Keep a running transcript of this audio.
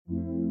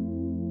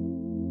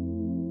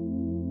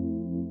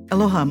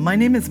Aloha, my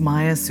name is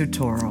Maya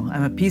Sutoro.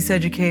 I'm a peace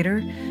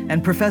educator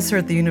and professor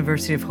at the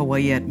University of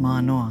Hawaii at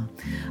Manoa.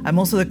 I'm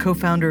also the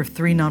co-founder of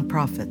 3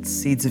 nonprofits,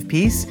 Seeds of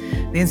Peace,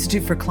 the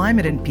Institute for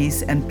Climate and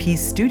Peace, and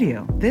Peace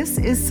Studio. This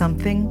is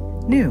something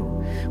new.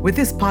 With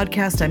this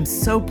podcast, I'm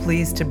so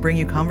pleased to bring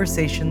you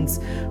conversations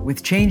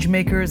with change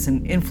makers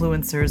and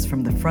influencers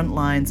from the front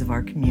lines of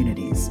our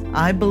communities.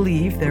 I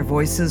believe their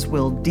voices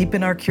will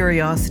deepen our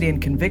curiosity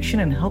and conviction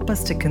and help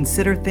us to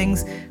consider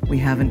things we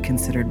haven't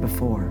considered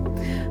before.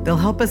 They'll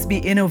help us be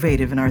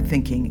innovative in our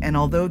thinking, and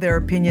although their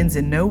opinions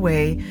in no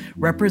way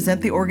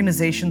represent the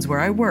organizations where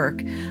I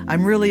work,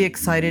 I'm really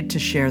excited to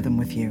share them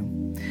with you.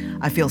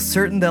 I feel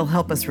certain they'll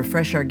help us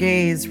refresh our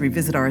gaze,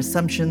 revisit our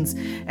assumptions,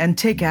 and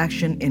take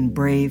action in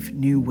brave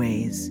new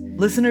ways.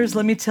 Listeners,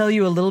 let me tell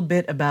you a little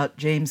bit about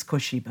James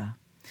Koshiba.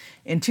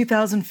 In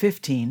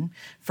 2015,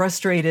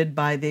 frustrated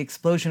by the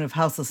explosion of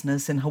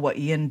houselessness in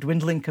Hawaii and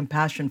dwindling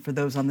compassion for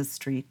those on the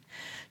street,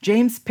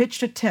 James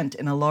pitched a tent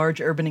in a large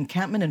urban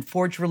encampment and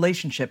forged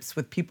relationships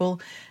with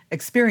people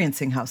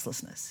experiencing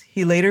houselessness.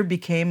 He later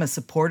became a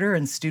supporter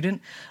and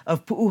student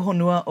of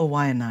Pu'uhonua o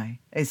Waianae,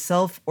 a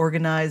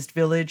self-organized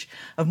village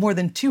of more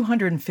than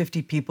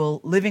 250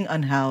 people living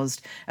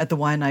unhoused at the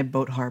Waianae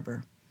Boat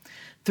Harbor.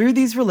 Through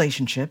these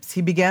relationships,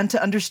 he began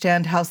to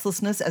understand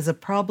houselessness as a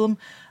problem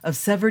of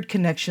severed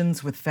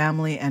connections with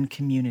family and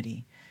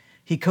community.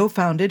 He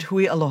co-founded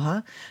Hui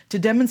Aloha to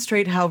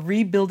demonstrate how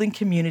rebuilding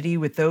community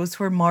with those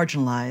who are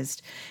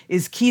marginalized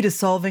is key to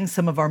solving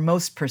some of our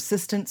most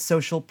persistent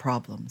social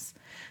problems.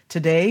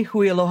 Today,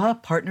 Hui Aloha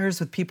partners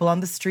with people on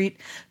the street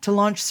to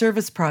launch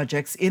service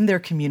projects in their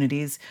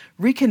communities,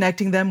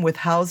 reconnecting them with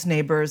housed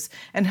neighbors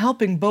and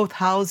helping both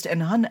housed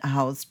and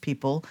unhoused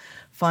people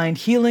find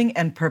healing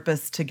and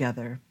purpose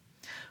together.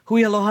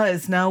 Hui Aloha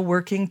is now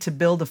working to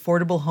build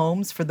affordable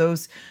homes for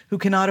those who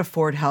cannot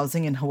afford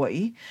housing in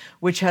Hawaii,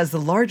 which has the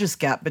largest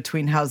gap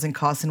between housing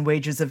costs and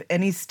wages of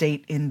any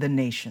state in the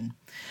nation.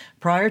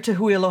 Prior to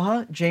Hui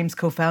Aloha, James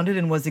co-founded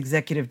and was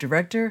executive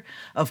director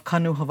of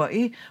Kanu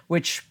Hawaii,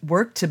 which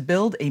worked to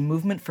build a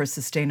movement for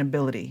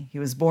sustainability. He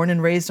was born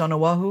and raised on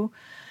Oahu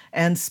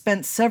and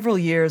spent several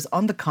years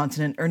on the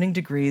continent earning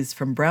degrees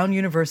from Brown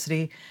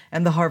University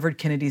and the Harvard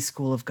Kennedy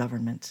School of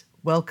Government.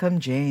 Welcome,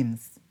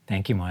 James.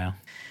 Thank you, Maya.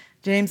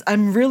 James,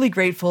 I'm really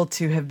grateful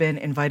to have been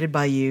invited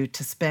by you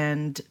to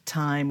spend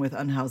time with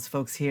unhoused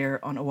folks here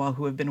on Oahu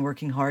who have been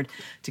working hard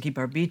to keep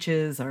our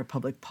beaches, our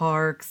public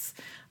parks,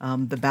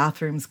 the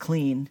bathrooms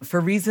clean.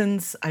 For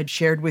reasons I'd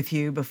shared with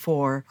you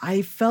before,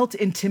 I felt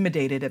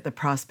intimidated at the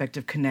prospect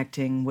of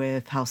connecting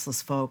with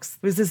houseless folks.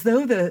 It was as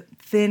though the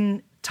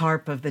thin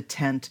tarp of the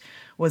tent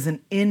was an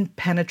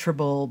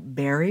impenetrable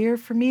barrier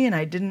for me, and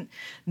I didn't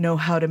know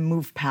how to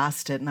move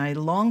past it. And I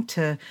longed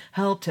to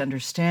help, to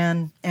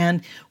understand.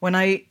 And when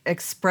I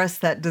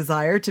expressed that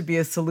desire to be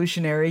a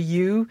solutionary,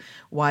 you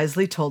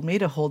wisely told me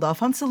to hold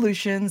off on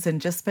solutions and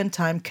just spend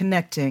time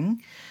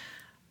connecting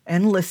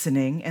and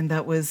listening. And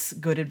that was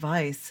good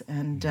advice.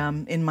 And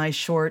in my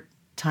short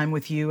time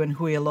with you and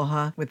Hui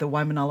Aloha with the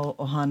Waimanalo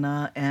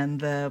Ohana and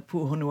the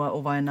Pu'uhonua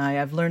o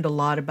Waianae, I've learned a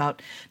lot about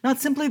not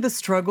simply the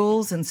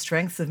struggles and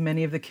strengths of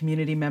many of the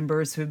community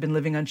members who have been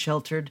living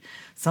unsheltered,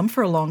 some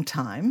for a long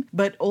time,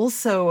 but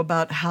also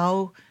about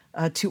how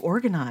to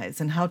organize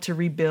and how to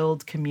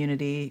rebuild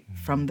community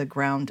from the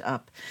ground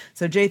up.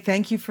 So Jay,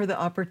 thank you for the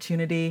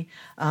opportunity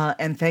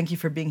and thank you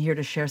for being here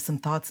to share some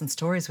thoughts and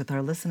stories with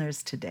our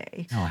listeners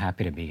today. Oh,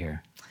 happy to be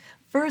here.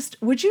 First,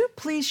 would you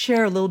please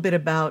share a little bit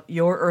about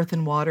your earth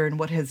and water and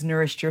what has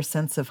nourished your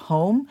sense of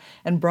home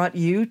and brought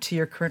you to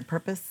your current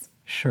purpose?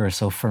 Sure.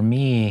 So for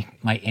me,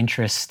 my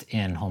interest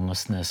in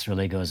homelessness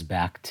really goes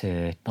back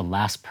to the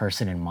last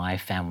person in my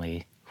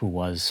family who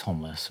was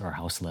homeless or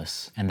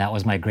houseless. And that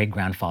was my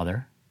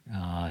great-grandfather.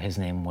 His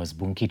name was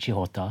Bunkichi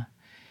Hota.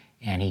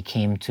 And he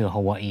came to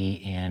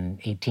Hawaii in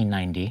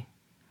 1890.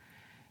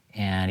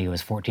 And he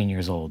was 14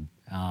 years old.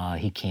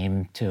 He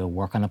came to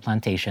work on the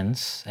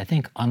plantations. I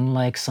think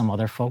unlike some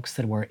other folks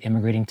that were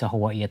immigrating to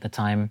Hawaii at the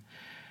time,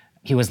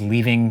 he was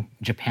leaving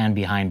Japan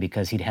behind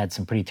because he'd had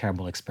some pretty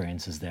terrible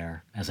experiences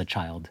there as a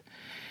child.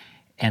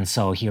 And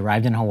so he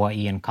arrived in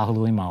Hawaii in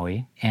Kahului,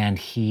 Maui, and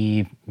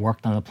he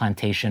worked on the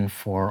plantation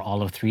for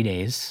all of 3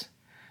 days.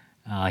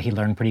 He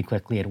learned pretty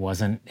quickly it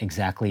wasn't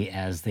exactly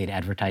as they'd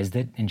advertised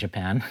it in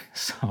Japan.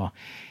 So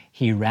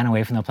he ran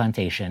away from the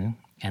plantation,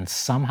 and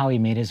somehow he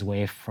made his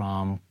way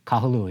from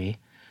Kahului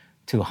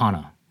to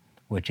Hana,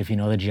 which if you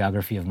know the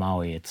geography of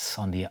Maui, it's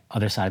on the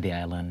other side of the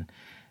island.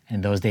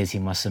 In those days, he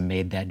must have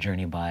made that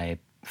journey by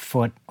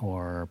foot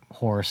or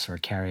horse or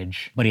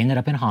carriage. But he ended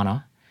up in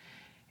Hana,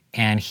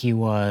 and he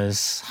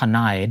was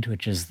hanai'd,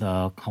 which is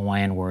the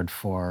Hawaiian word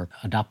for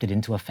adopted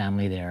into a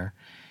family there.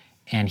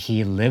 And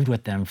he lived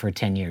with them for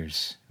 10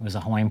 years. It was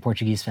a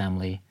Hawaiian-Portuguese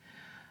family.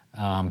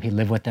 He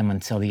lived with them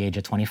until the age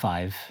of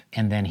 25.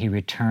 And then he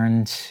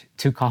returned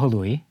to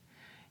Kahului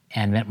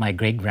and met my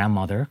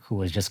great-grandmother, who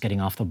was just getting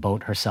off the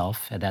boat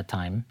herself at that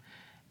time.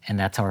 And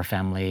that's how our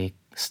family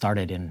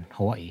started in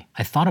Hawaii.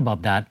 I thought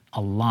about that a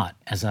lot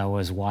as I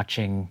was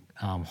watching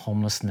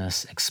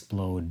homelessness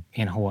explode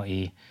in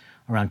Hawaii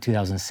around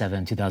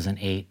 2007,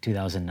 2008,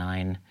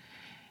 2009.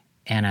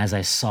 And as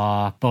I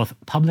saw both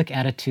public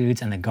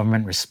attitudes and the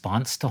government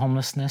response to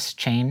homelessness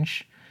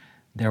change,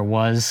 there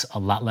was a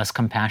lot less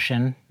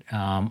compassion,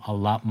 a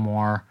lot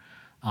more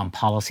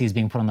policies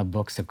being put on the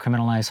books to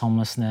criminalize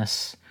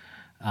homelessness,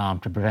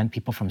 to prevent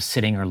people from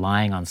sitting or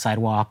lying on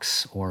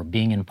sidewalks or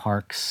being in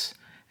parks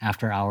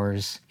after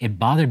hours. It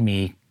bothered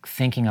me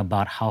thinking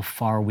about how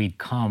far we'd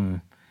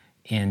come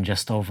in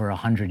just over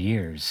 100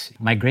 years.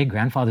 My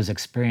great-grandfather's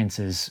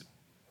experiences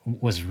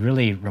was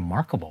really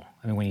remarkable.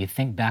 I mean, when you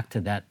think back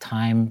to that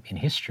time in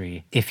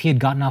history, if he had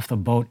gotten off the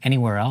boat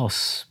anywhere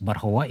else but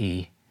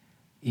Hawaii,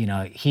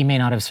 he may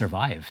not have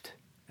survived.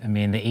 I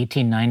mean, the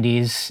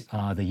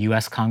 1890s, the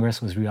US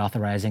Congress was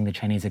reauthorizing the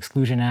Chinese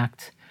Exclusion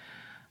Act.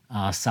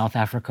 South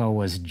Africa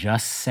was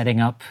just setting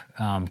up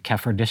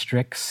Kefir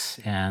districts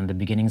and the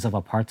beginnings of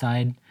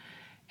apartheid.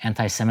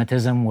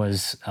 Anti-Semitism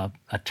was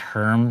a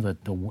term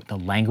that the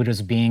language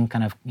was being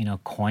kind of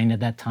coined at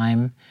that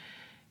time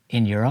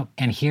in Europe.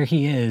 And here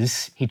he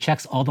is. He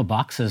checks all the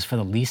boxes for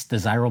the least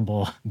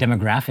desirable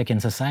demographic in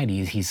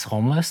society. He's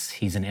homeless.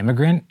 He's an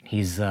immigrant.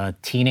 He's a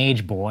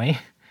teenage boy.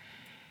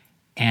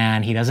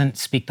 And he doesn't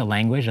speak the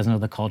language, doesn't know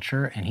the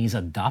culture, and he's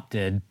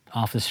adopted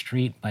off the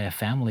street by a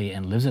family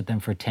and lives with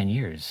them for 10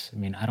 years. I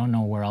mean, I don't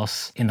know where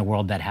else in the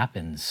world that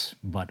happens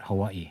but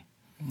Hawaii.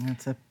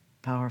 That's a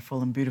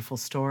powerful and beautiful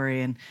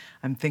story. And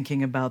I'm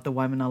thinking about the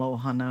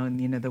Waimanalo Ohana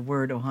and, the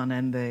word ohana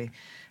and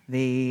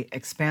the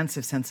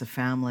expansive sense of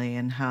family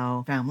and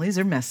how families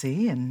are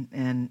messy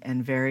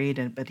and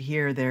varied. But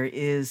here there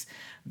is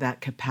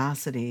that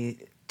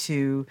capacity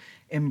to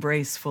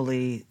embrace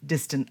fully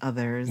distant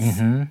others.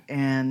 Mm-hmm.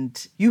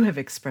 And you have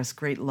expressed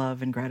great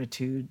love and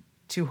gratitude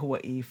to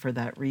Hawaii for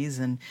that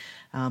reason,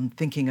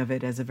 thinking of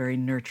it as a very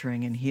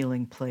nurturing and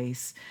healing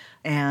place.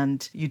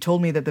 And you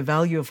told me that the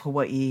value of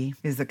Hawaii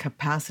is the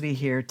capacity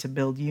here to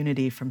build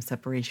unity from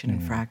separation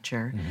and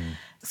fracture. Mm-hmm.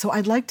 So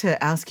I'd like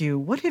to ask you,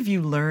 what have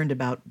you learned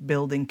about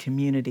building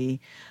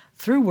community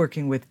through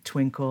working with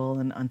Twinkle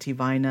and Auntie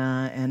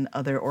Vina and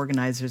other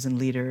organizers and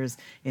leaders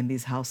in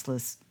these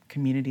houseless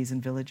communities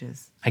and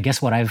villages? I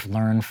guess what I've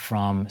learned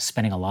from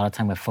spending a lot of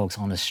time with folks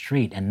on the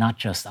street, and not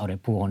just out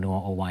at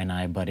Puhonua o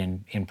Waianae, but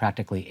in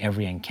practically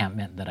every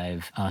encampment that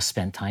I've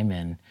spent time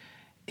in,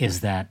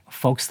 is that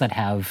folks that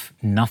have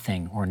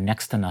nothing or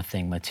next to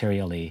nothing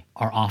materially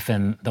are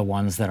often the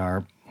ones that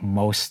are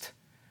most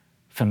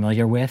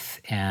familiar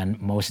with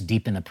and most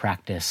deep in the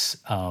practice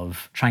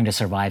of trying to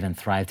survive and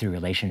thrive through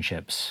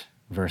relationships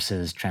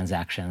versus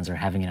transactions or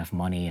having enough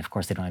money. Of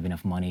course, they don't have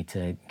enough money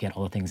to get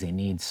all the things they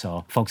need.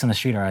 So folks on the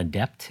street are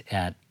adept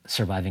at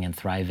surviving and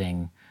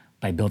thriving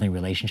by building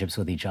relationships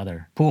with each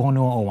other.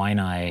 Puhonua o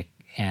Waianae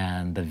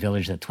and the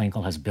village that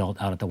Twinkle has built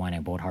out at the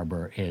Waianae Boat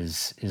Harbor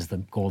is the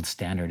gold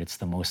standard. It's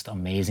the most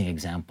amazing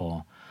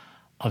example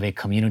of a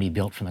community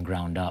built from the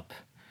ground up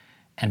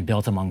and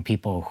built among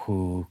people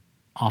who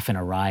often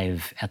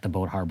arrive at the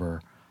boat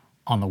harbor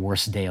on the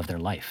worst day of their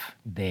life.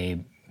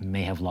 They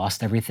may have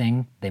lost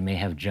everything. They may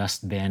have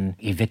just been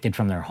evicted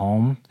from their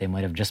home. They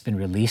might have just been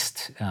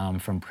released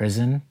from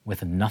prison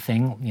with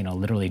nothing,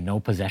 literally no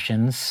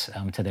possessions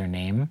to their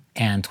name.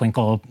 And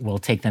Twinkle will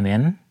take them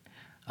in,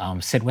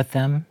 sit with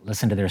them,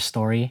 listen to their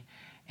story,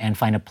 and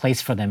find a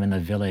place for them in the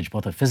village,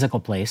 both a physical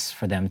place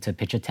for them to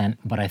pitch a tent,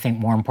 but I think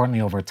more importantly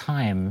over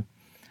time,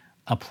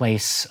 a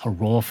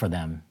role for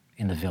them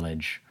in the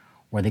village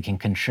where they can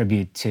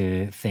contribute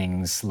to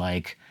things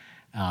like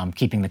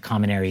keeping the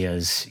common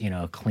areas,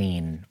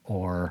 clean,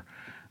 or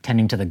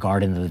tending to the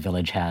garden that the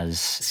village has,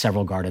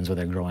 several gardens where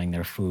they're growing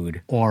their food,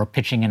 or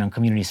pitching in on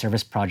community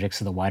service projects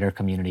to the wider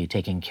community,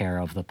 taking care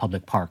of the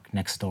public park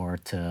next door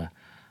to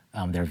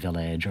their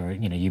village, or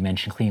you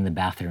mentioned cleaning the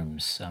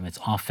bathrooms. It's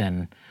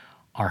often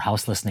our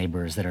houseless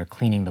neighbors that are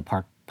cleaning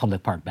the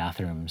public park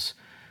bathrooms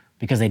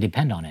because they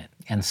depend on it.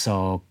 And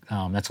so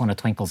that's one of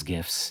Twinkle's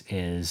gifts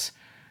is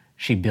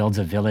she builds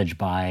a village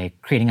by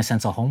creating a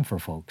sense of home for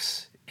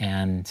folks.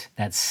 And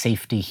that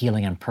safety,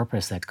 healing, and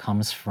purpose that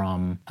comes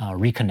from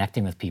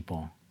reconnecting with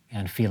people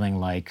and feeling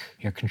like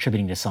you're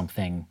contributing to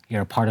something,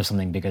 you're a part of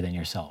something bigger than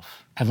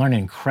yourself. I've learned an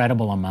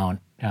incredible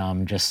amount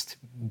just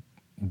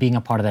being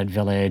a part of that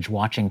village,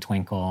 watching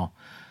Twinkle,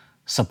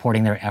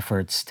 supporting their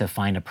efforts to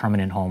find a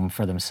permanent home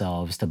for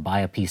themselves, to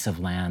buy a piece of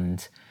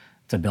land,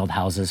 to build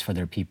houses for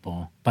their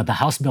people. But the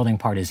house building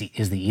part is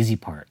the easy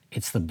part.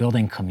 It's the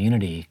building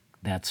community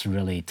that's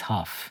really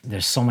tough.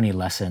 There's so many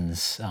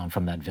lessons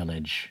from that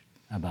village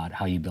about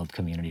how you build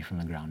community from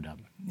the ground up.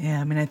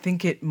 Yeah, I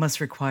think it must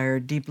require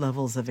deep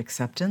levels of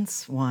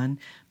acceptance, one,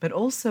 but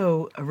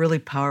also a really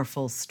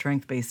powerful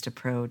strength-based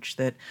approach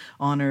that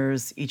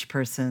honors each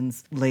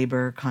person's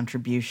labor,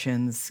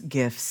 contributions,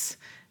 gifts,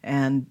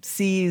 and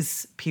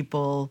sees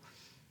people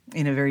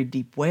in a very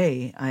deep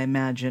way, I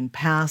imagine,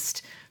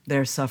 past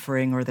their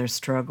suffering or their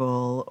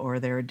struggle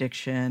or their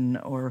addiction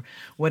or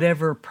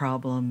whatever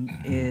problem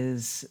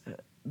is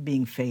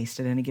being faced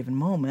at any given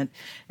moment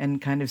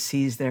and kind of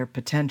sees their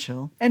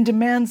potential and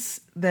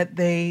demands that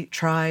they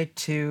try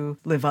to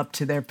live up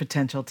to their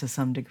potential to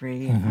some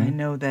degree. I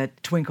know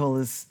that Twinkle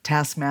is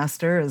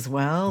taskmaster as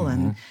well,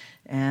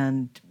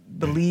 and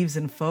believes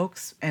in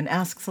folks and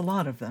asks a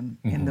lot of them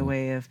in the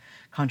way of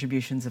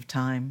contributions of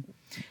time.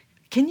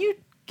 Can you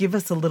give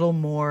us a little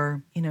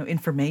more,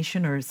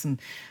 information or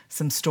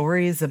some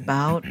stories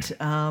about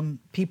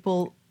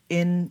people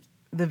in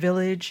the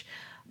village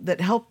that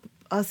help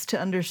us to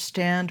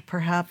understand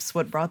perhaps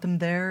what brought them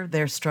there,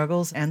 their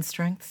struggles and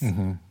strengths?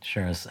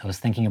 Sure. I was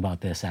thinking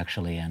about this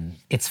actually, and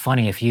it's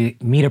funny if you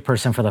meet a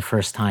person for the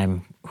first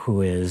time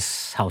who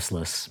is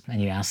houseless and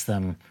you ask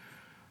them,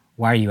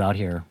 why are you out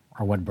here,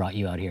 or what brought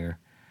you out here?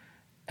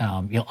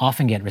 You'll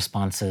often get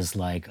responses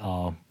like,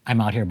 oh,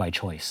 I'm out here by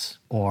choice,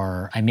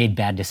 or I made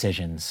bad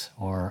decisions,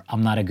 or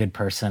I'm not a good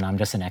person, I'm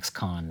just an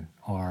ex-con,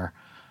 or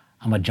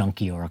I'm a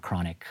junkie or a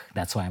chronic,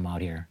 that's why I'm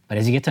out here. But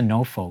as you get to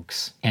know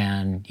folks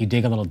and you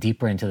dig a little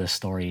deeper into the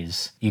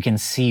stories, you can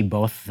see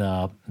both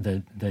the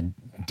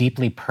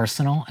deeply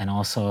personal and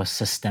also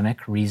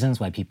systemic reasons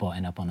why people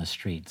end up on the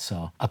street.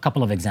 So a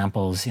couple of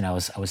examples, I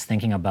was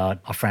thinking about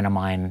a friend of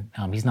mine.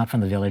 He's not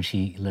from the village.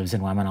 He lives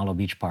in Waimanalo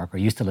Beach Park, or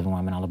used to live in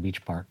Waimanalo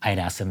Beach Park. I had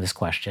asked him this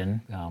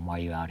question, why are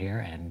you out here?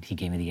 And he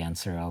gave me the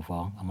answer of,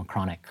 well, I'm a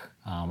chronic.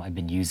 I've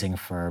been using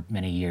for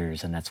many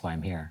years, and that's why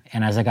I'm here.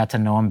 And as I got to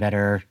know him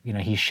better,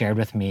 he shared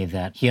with me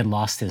that he had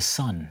lost his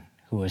son,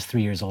 who was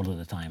 3 years old at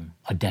the time,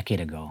 a decade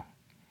ago.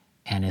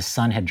 And his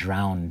son had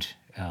drowned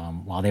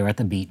while they were at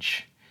the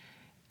beach,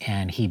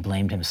 and he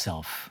blamed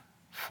himself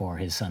for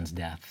his son's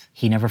death.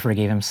 He never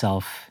forgave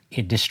himself.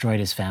 It destroyed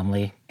his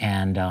family.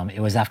 And it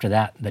was after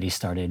that he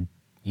started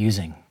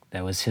using.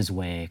 That was his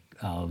way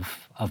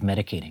of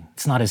medicating.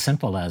 It's not as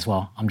simple as,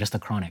 well, I'm just a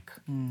chronic.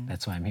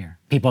 That's why I'm here.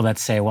 People that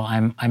say, well,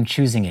 I'm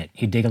choosing it.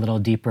 You dig a little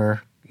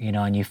deeper,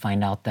 and you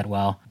find out that,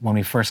 well, when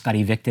we first got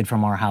evicted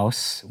from our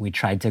house, we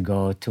tried to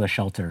go to a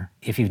shelter.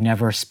 If you've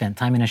never spent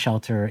time in a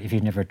shelter, if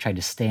you've never tried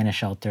to stay in a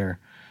shelter,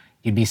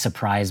 you'd be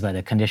surprised by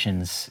the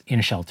conditions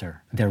in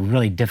shelter. They're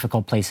really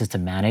difficult places to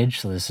manage,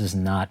 so this is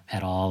not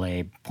at all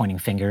a pointing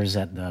fingers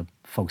at the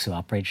folks who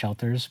operate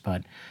shelters,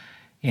 but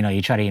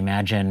you try to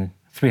imagine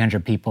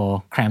 300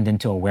 people crammed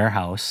into a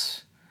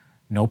warehouse,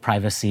 no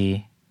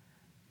privacy,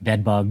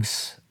 bed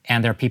bugs,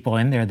 and there are people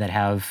in there that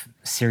have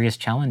serious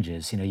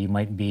challenges. You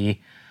might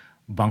be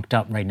bunked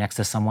up right next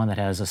to someone that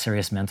has a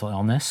serious mental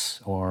illness,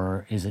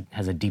 or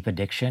has a deep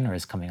addiction, or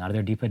is coming out of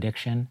their deep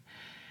addiction.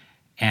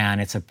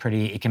 And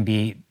it can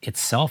be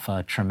itself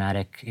a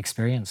traumatic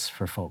experience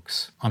for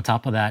folks. On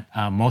top of that,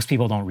 most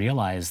people don't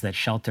realize that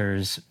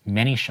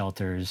many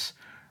shelters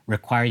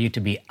require you to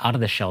be out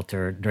of the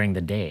shelter during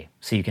the day.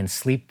 So you can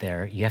sleep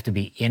there. You have to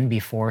be in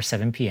before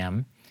 7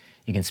 p.m.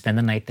 You can spend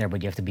the night there,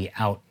 but you have to be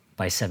out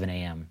by 7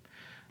 a.m.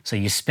 So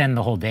you spend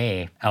the whole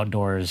day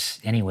outdoors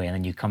anyway, and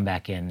then you come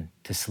back in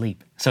to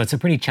sleep. So it's a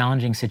pretty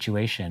challenging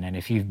situation. And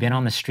if you've been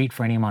on the street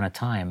for any amount of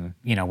time,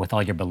 with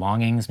all your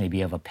belongings, maybe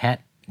you have a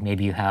pet,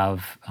 maybe you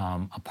have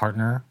a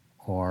partner,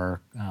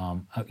 or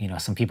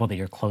some people that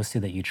you're close to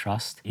that you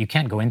trust, you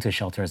can't go into a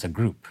shelter as a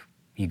group.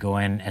 You go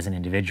in as an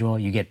individual,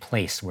 you get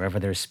placed wherever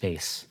there's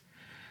space.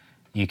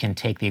 You can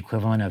take the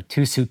equivalent of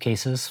 2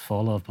 suitcases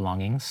full of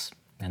belongings,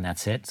 and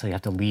that's it. So you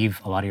have to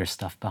leave a lot of your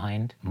stuff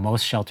behind.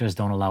 Most shelters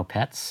don't allow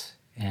pets,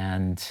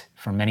 and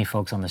for many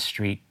folks on the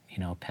street,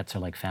 pets are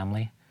like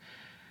family.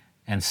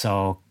 And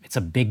so it's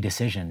a big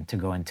decision to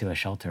go into a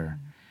shelter.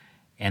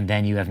 And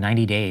then you have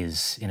 90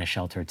 days in a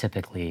shelter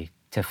typically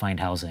to find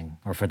housing,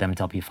 or for them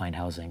to help you find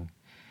housing.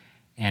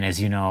 And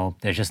as you know,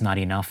 there's just not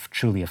enough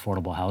truly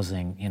affordable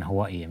housing in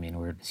Hawaii. I mean,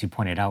 as you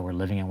pointed out, we're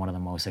living in one of the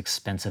most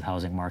expensive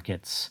housing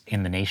markets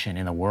in the nation,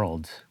 in the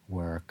world,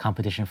 where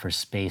competition for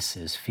space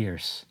is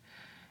fierce.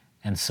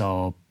 And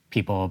so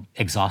people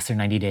exhaust their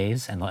 90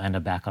 days and they'll end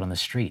up back out on the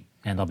street.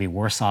 And they'll be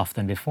worse off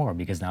than before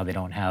because now they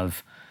don't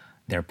have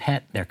their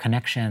pet, their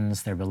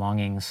connections, their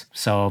belongings.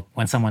 So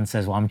when someone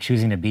says, well, I'm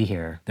choosing to be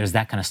here, there's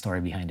that kind of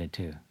story behind it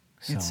too.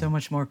 It's so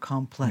much more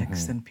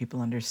complex than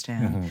people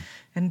understand.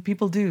 And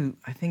people do,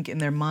 I think, in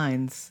their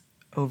minds,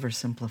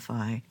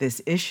 oversimplify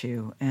this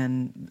issue.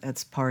 And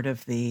that's part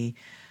of the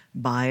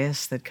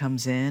bias that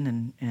comes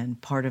in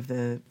and part of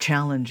the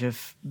challenge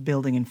of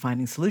building and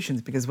finding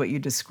solutions, because what you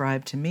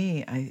described to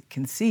me, I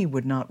can see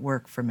would not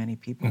work for many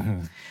people.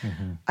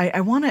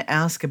 I want to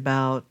ask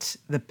about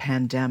the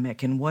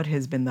pandemic and what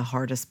has been the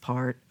hardest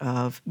part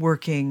of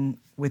working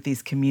with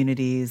these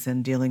communities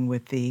and dealing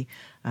with the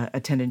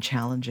attendant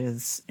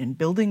challenges in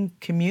building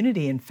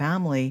community and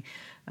family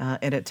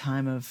at a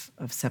time of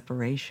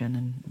separation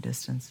and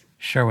distance.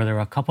 Sure. Well, there were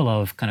a couple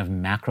of kind of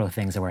macro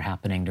things that were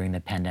happening during the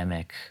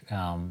pandemic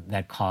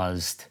that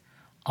caused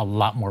a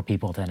lot more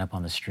people to end up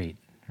on the street,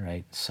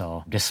 right?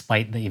 So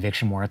despite the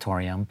eviction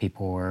moratorium,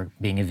 people were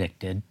being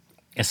evicted,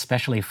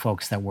 especially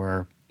folks that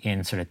were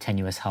in sort of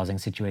tenuous housing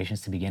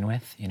situations to begin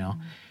with.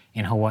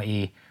 In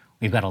Hawaii,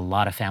 we've got a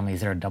lot of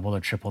families that are doubled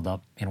or tripled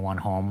up in one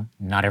home.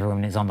 Not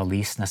everyone is on the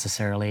lease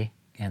necessarily.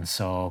 And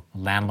so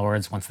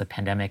landlords, once the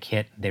pandemic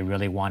hit, they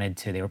really wanted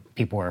to,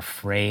 people were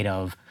afraid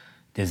of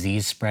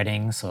disease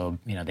spreading. So,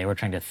 they were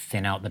trying to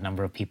thin out the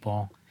number of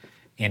people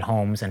in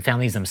homes, and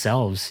families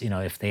themselves,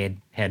 if they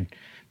had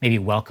maybe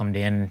welcomed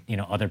in,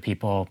 other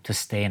people to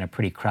stay in a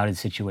pretty crowded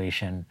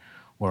situation,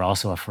 were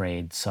also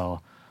afraid.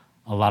 So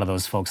a lot of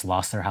those folks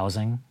lost their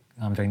housing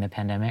during the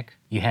pandemic.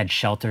 You had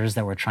shelters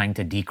that were trying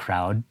to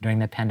decrowd during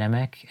the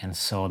pandemic. And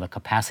so the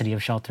capacity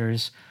of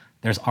shelters,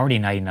 there's already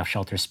not enough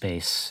shelter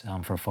space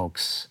for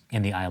folks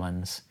in the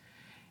islands.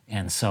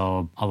 And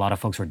so a lot of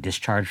folks were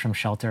discharged from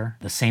shelter.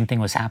 The same thing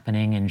was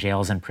happening in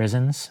jails and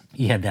prisons.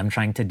 You had them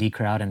trying to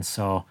decrowd. And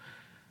so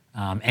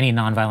any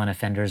nonviolent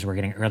offenders were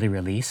getting early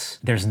release.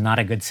 There's not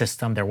a good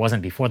system. There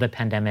wasn't before the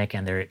pandemic,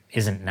 and there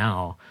isn't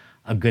now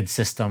a good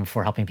system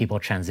for helping people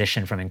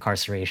transition from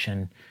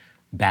incarceration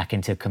back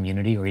into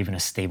community or even a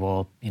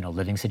stable,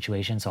 living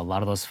situation. So a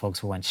lot of those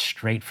folks went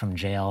straight from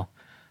jail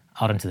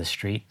out into the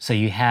street. So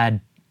you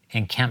had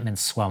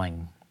encampments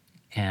swelling,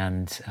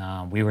 and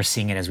we were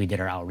seeing it as we did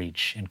our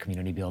outreach and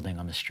community building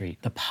on the street.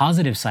 The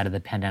positive side of the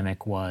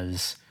pandemic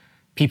was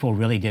people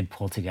really did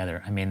pull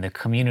together. I mean, the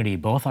community,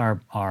 both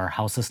our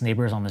houseless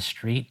neighbors on the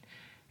street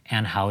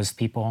and housed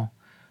people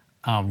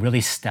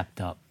really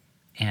stepped up.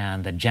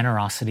 And the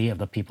generosity of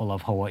the people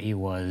of Hawaii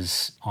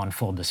was on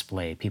full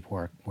display.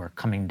 People were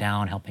coming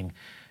down, helping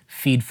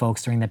feed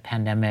folks during the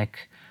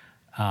pandemic,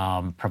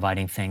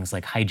 providing things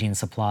like hygiene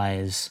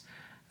supplies.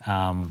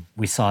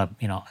 We saw,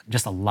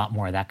 just a lot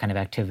more of that kind of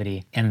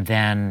activity. And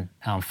then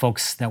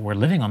folks that were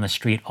living on the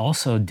street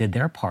also did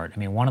their part. I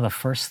mean, one of the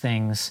first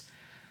things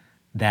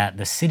that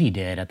the city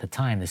did at the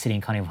time, the city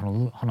and county of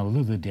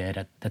Honolulu did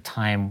at the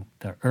time,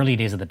 the early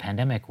days of the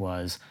pandemic,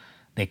 was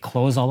they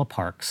closed all the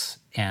parks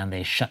and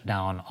they shut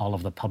down all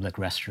of the public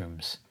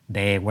restrooms.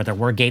 Where there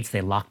were gates,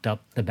 they locked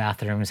up the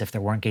bathrooms. If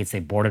there weren't gates,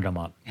 they boarded them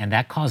up. And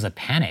that caused a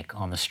panic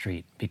on the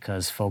street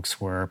because folks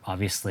were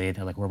they're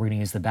like, well, we're gonna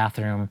use the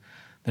bathroom.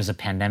 There's a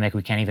pandemic.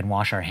 We can't even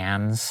wash our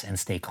hands and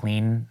stay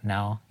clean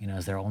now.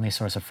 Is their only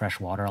source of fresh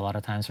water a lot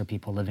of times for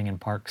people living in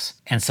parks.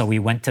 And so we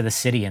went to the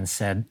city and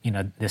said,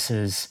 this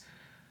is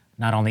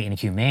not only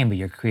inhumane, but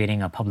you're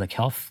creating a public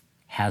health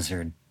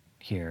hazard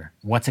here.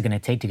 What's it going to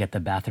take to get the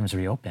bathrooms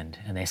reopened?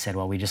 And they said,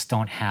 well, we just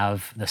don't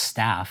have the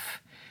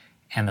staff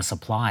and the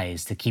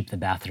supplies to keep the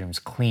bathrooms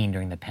clean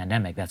during the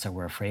pandemic. That's what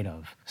we're afraid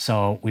of.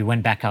 So we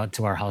went back out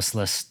to our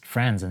houseless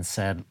friends and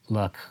said,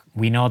 look,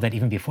 we know that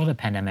even before the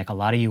pandemic, a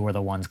lot of you were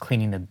the ones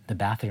cleaning the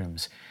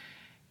bathrooms.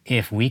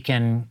 If we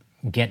can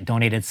get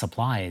donated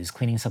supplies,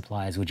 cleaning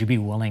supplies, would you be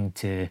willing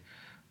to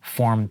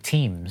form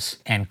teams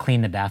and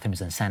clean the bathrooms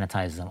and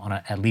sanitize them on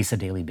at least a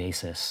daily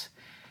basis?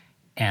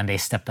 And they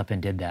stepped up and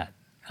did that.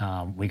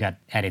 We got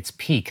at its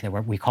peak,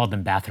 we called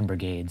them bathroom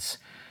brigades.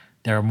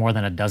 There are more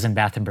than a dozen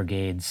bathroom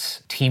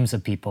brigades, teams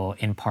of people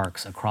in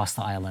parks across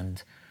the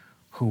island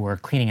who were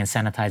cleaning and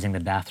sanitizing the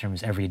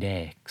bathrooms every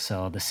day.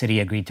 So the city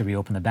agreed to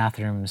reopen the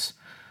bathrooms.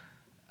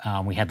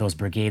 We had those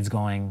brigades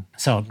going.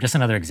 So just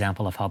another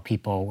example of how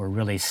people were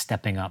really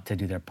stepping up to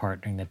do their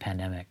part during the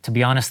pandemic. To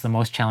be honest, the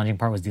most challenging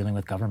part was dealing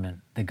with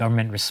government. The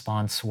government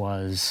response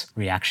was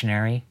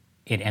reactionary.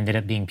 It ended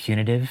up being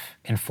punitive.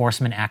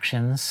 Enforcement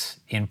actions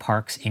in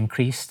parks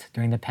increased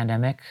during the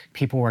pandemic.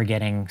 People were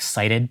getting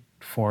cited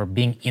for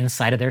being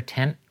inside of their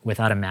tent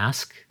without a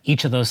mask.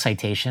 Each of those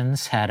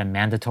citations had a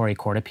mandatory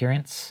court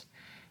appearance.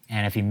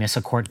 And if you miss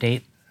a court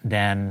date,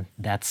 then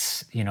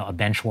that's, a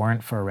bench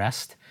warrant for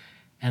arrest.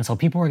 And so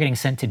people were getting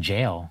sent to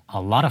jail.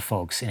 A lot of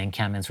folks in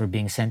encampments were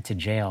being sent to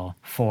jail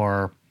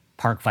for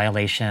park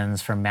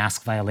violations, for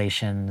mask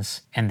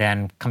violations, and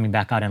then coming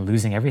back out and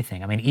losing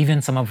everything. I mean,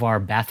 even some of our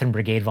bathroom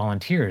brigade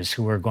volunteers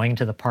who were going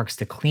to the parks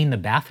to clean the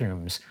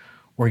bathrooms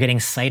were getting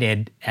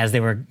cited as they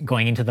were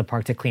going into the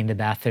park to clean the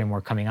bathroom or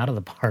coming out of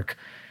the park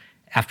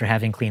after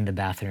having cleaned the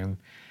bathroom.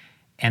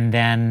 And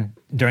then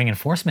during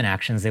enforcement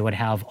actions, they would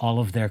have all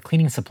of their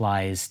cleaning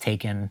supplies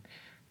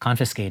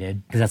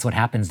confiscated, because that's what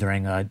happens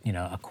during a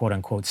quote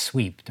unquote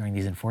sweep during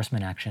these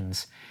enforcement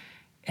actions.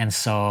 And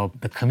so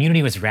the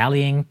community was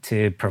rallying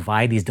to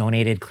provide these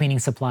donated cleaning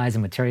supplies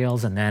and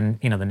materials. And then,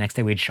 the next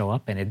day we'd show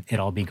up and it'd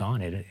all be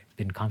gone. It had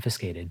been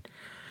confiscated.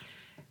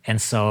 And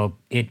so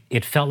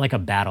it felt like a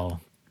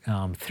battle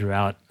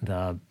throughout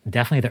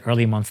definitely the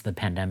early months of the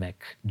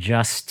pandemic,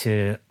 just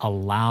to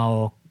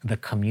allow the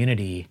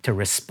community to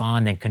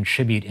respond and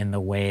contribute in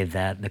the way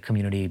that the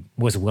community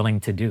was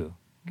willing to do.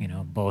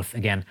 Both,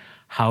 again,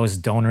 house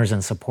donors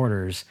and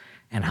supporters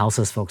and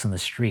houseless folks on the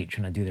street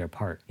trying to do their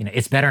part.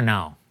 It's better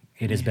now.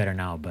 It is better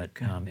now, but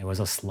it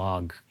was a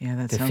slog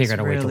to figure out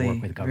a way to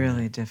work with government.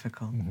 Really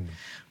difficult. Mm-hmm.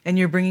 And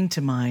you're bringing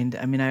to mind,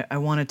 I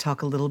want to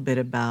talk a little bit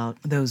about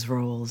those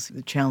roles,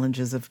 the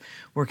challenges of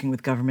working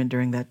with government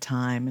during that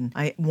time. And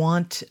I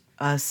want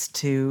us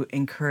to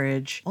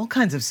encourage all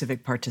kinds of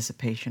civic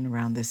participation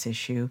around this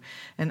issue.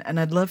 And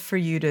I'd love for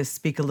you to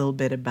speak a little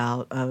bit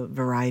about a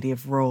variety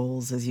of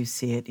roles as you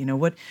see it.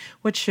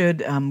 What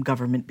should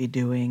government be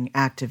doing?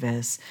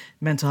 Activists,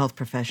 mental health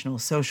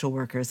professionals, social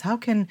workers. How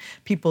can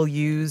people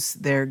use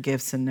their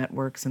gifts and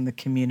networks in the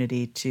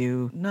community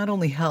to not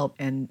only help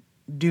and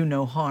do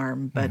no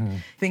harm, but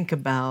think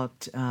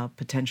about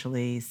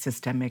potentially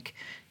systemic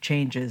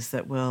changes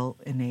that will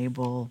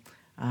enable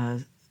a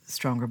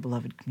stronger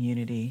beloved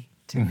community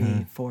to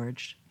be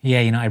forged. Yeah,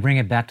 I bring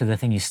it back to the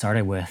thing you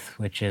started with,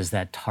 which is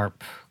that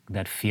TARP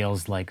that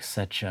feels like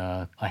such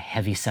a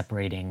heavy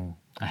separating,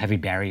 a heavy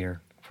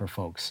barrier for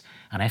folks.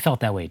 And I felt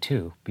that way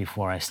too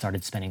before I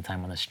started spending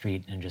time on the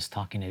street and just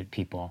talking to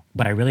people.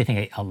 But I really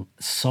think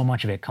so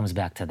much of it comes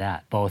back to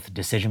that. Both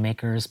decision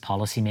makers,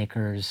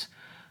 policymakers,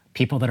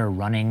 people that are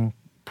running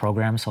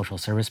programs, social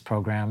service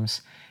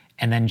programs,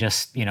 and then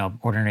just,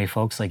 ordinary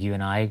folks like you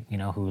and I,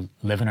 who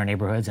live in our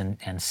neighborhoods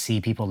and see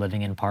people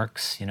living in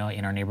parks, in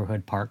our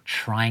neighborhood park,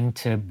 trying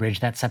to bridge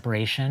that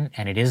separation.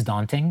 And it is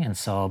daunting. And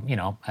so,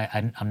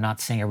 I'm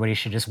not saying everybody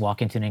should just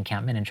walk into an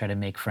encampment and try to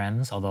make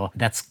friends, although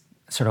that's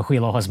sort of Hui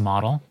Aloha's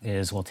model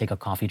is we'll take a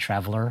coffee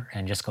traveler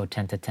and just go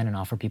 10 to 10 and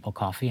offer people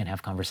coffee and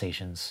have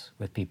conversations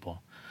with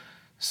people.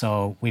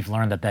 So we've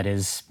learned that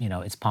is,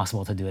 it's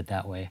possible to do it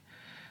that way.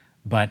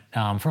 But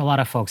for a lot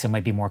of folks, it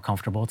might be more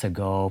comfortable to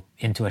go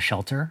into a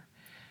shelter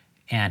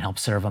and help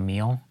serve a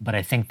meal. But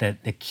I think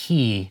that the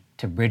key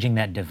to bridging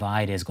that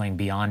divide is going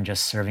beyond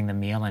just serving the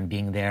meal and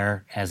being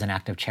there as an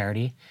act of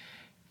charity,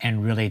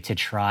 and really to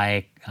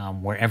try,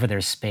 wherever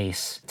there's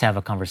space, to have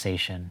a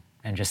conversation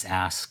and just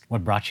ask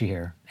what brought you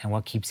here and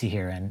what keeps you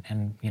here,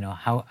 and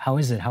how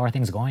is it? How are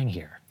things going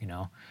here?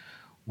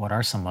 What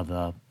are some of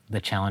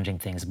the challenging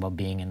things about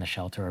being in the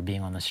shelter or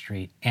being on the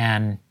street?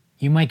 And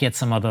you might get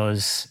some of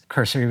those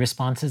cursory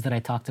responses that I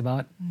talked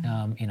about,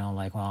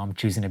 like, well, I'm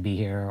choosing to be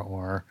here,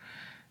 or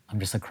I'm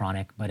just a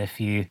chronic. But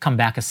if you come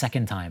back a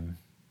second time,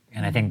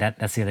 and I think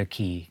that's the other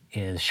key,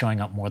 is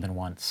showing up more than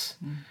once.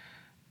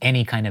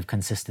 Any kind of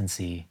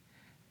consistency,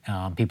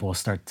 people will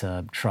start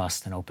to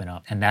trust and open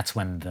up. And that's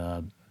when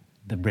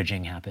the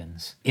bridging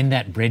happens. In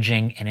that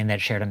bridging and in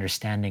that shared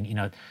understanding,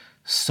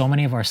 so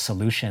many of our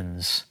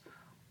solutions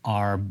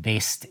are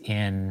based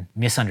in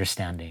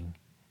misunderstanding,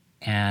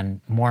 and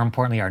more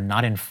importantly, are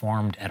not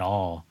informed at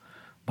all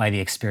by the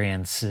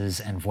experiences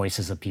and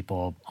voices of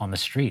people on the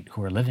street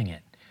who are living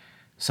it.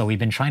 So we've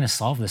been trying to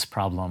solve this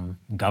problem.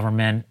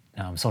 Government,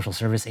 social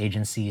service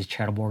agencies,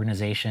 charitable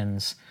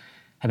organizations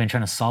have been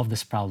trying to solve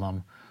this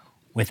problem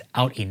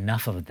without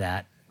enough of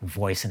that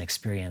voice and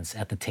experience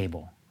at the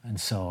table. And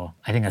so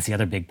I think that's the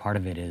other big part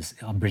of it, is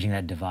bridging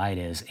that divide,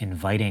 is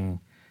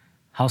inviting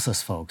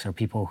houseless folks or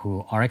people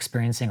who are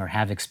experiencing or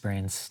have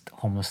experienced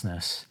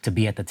homelessness to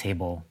be at the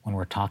table when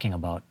we're talking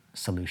about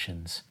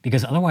solutions.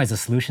 Because otherwise the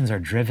solutions are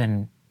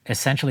driven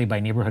essentially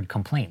by neighborhood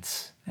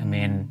complaints. I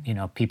mean,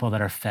 people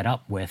that are fed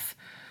up with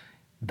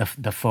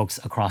the folks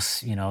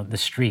across, the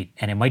street.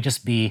 And it might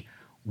just be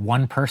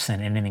one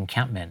person in an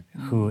encampment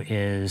who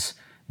is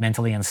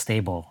mentally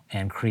unstable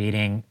and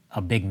creating a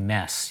big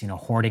mess,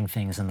 hoarding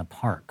things in the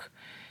park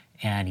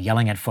and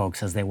yelling at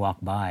folks as they walk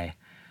by.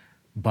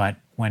 But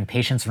when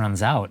patience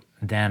runs out,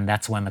 then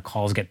that's when the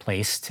calls get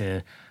placed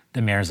to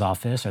the mayor's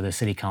office or the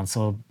city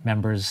council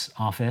member's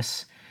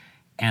office.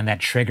 And that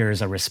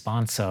triggers a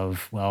response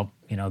of, well,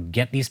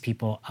 get these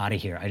people out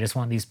of here. I just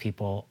want these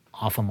people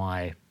off of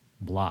my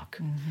block.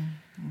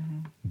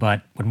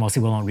 But what most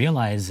people don't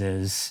realize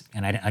is,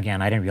 and I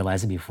didn't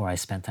realize it before I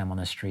spent time on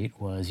the street,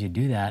 was you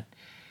do that,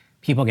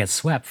 people get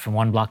swept from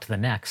one block to the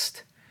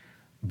next.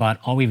 But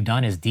all we've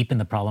done is deepen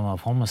the problem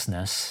of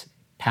homelessness,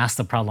 pass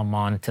the problem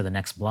on to the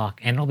next block,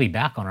 and it'll be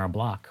back on our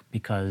block,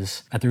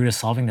 because at the root of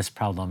solving this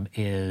problem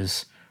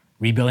is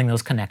rebuilding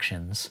those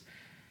connections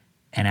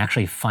and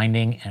actually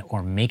finding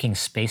or making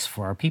space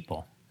for our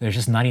people. There's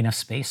just not enough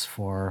space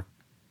for,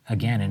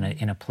 again,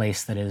 in a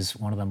place that is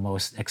one of the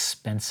most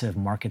expensive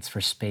markets for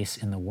space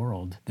in the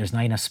world. There's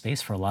not enough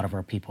space for a lot of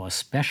our people,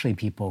 especially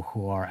people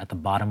who are at the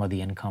bottom of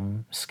the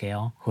income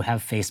scale, who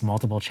have faced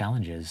multiple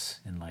challenges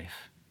in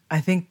life.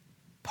 I think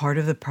part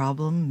of the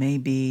problem may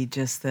be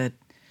just that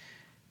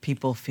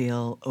people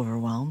feel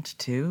overwhelmed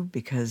too,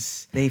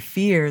 because they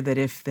fear that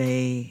if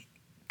they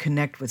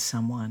connect with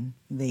someone,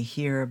 they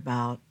hear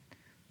about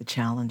the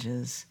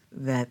challenges,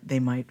 that they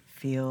might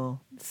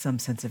feel some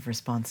sense of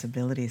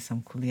responsibility,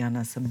 some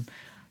kuleana, some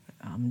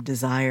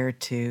desire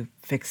to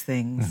fix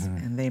things,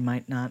 and they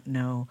might not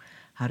know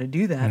how to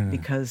do that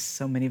because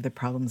so many of the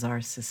problems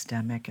are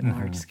systemic and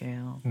large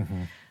scale.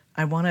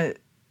 I want to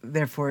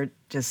therefore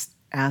just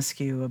ask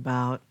you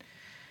about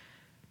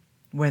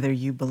whether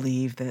you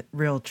believe that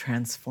real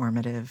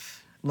transformative,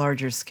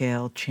 larger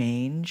scale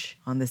change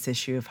on this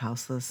issue of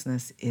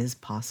houselessness is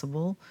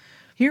possible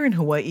here in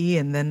Hawaii,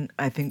 and then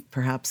I think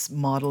perhaps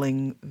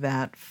modeling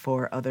that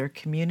for other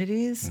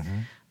communities?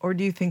 Or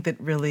do you think that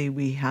really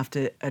we have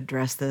to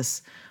address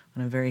this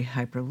in a very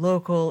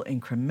hyper-local,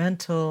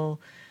 incremental,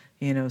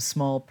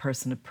 small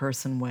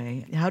person-to-person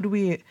way? How do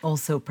we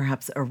also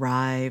perhaps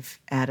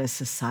arrive at a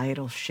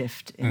societal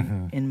shift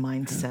in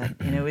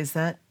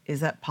mindset? Is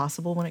that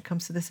possible when it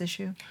comes to this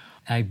issue?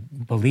 I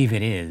believe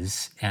it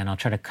is, and I'll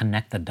try to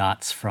connect the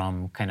dots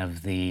from kind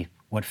of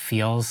what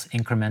feels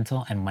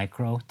incremental and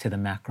micro to the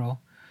macro,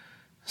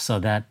 so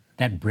that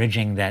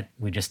bridging that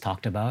we just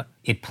talked about,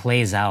 it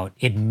plays out.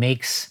 It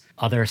makes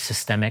other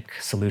systemic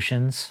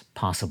solutions?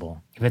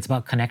 Possible. If it's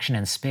about connection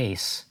and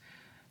space,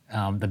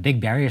 the big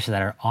barriers to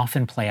that are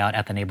often play out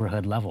at the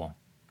neighborhood level.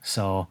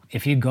 So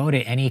if you go to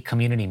any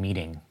community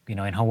meeting,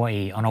 in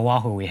Hawaii, on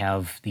Oahu, we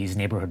have these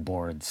neighborhood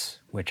boards,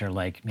 which are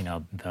like,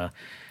 the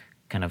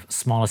kind of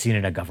smallest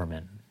unit of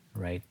government,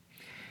 right?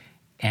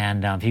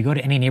 And if you go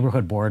to any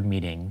neighborhood board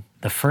meeting,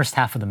 the first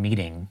half of the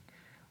meeting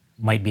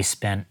might be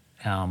spent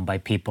by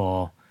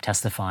people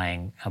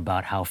testifying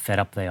about how fed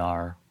up they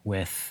are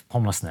with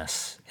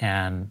homelessness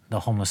and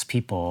the homeless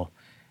people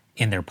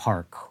in their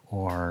park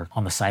or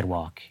on the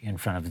sidewalk in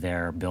front of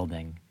their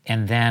building.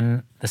 And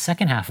then the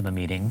second half of the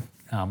meeting,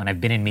 and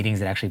I've been in meetings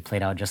that actually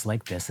played out just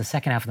like this, the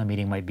second half of the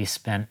meeting might be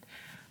spent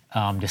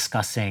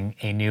discussing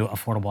a new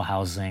affordable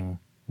housing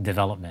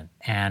development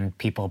and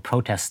people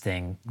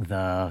protesting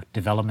the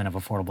development of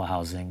affordable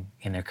housing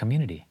in their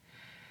community.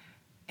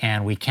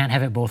 And we can't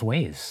have it both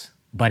ways.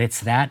 But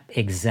it's that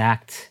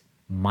exact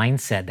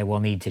mindset that we'll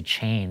need to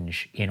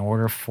change in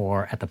order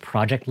for, at the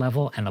project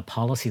level and the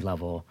policy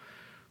level,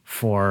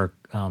 for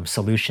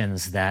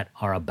solutions that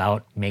are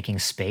about making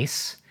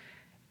space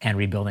and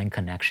rebuilding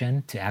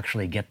connection to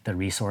actually get the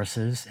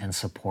resources and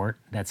support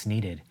that's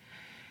needed.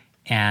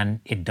 And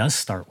it does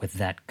start with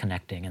that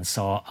connecting. And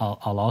so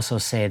I'll also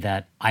say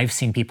that I've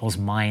seen people's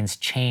minds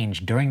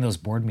change during those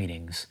board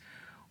meetings.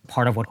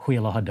 Part of what Hui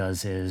Aloha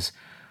does is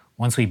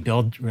once we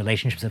build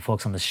relationships with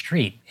folks on the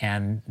street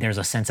and there's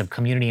a sense of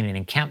community in an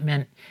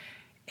encampment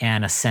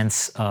and a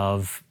sense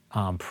of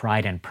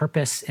pride and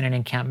purpose in an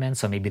encampment,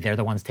 so maybe they're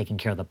the ones taking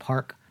care of the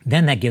park,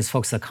 then that gives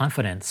folks the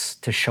confidence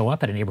to show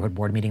up at a neighborhood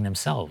board meeting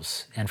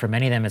themselves. And for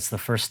many of them, it's the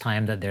first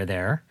time that they're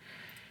there.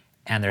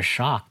 And they're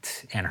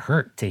shocked and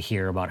hurt to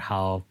hear about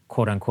how,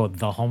 quote unquote,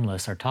 the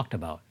homeless are talked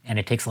about. And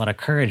it takes a lot of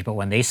courage, but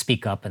when they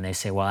speak up and they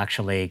say, well,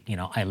 actually,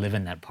 I live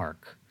in that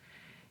park.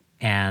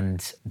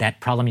 And that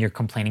problem you're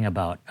complaining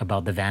about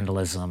the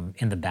vandalism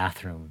in the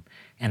bathroom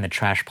and the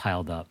trash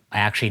piled up, I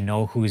actually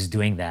know who's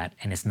doing that.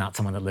 And it's not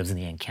someone that lives in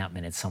the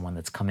encampment. It's someone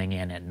that's coming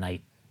in at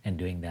night and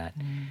doing that.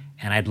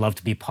 And I'd love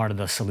to be part of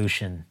the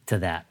solution to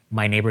that.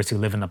 My neighbors who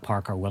live in the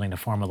park are willing to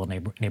form a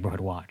little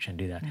neighborhood watch and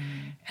do that.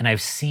 And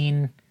I've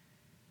seen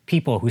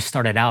people who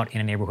started out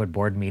in a neighborhood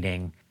board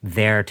meeting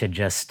there to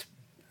just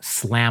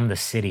slam the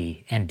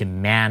city and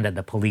demand that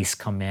the police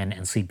come in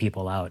and sweep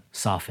people out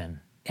soften.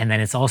 And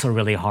then it's also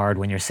really hard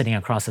when you're sitting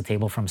across the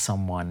table from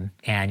someone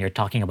and you're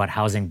talking about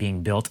housing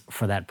being built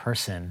for that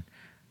person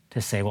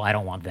to say, well, I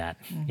don't want that,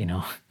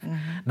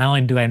 Not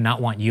only do I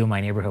not want you in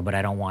my neighborhood, but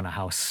I don't want a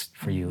house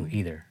for you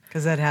either.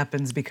 Because that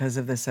happens because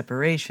of the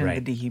separation,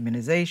 Right. the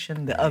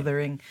dehumanization, the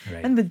othering,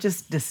 Right. and the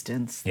just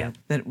distance Yeah.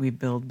 that we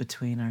build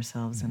between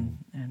ourselves and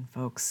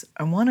folks.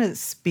 I want to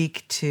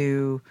speak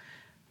to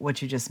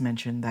what you just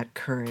mentioned, that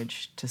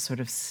courage to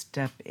sort of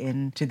step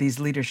into these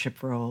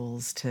leadership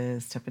roles, to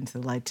step into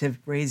the light, to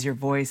raise your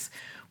voice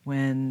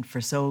when for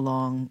so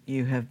long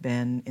you have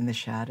been in the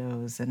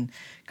shadows and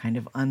kind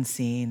of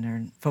unseen,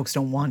 or folks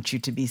don't want you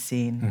to be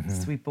seen,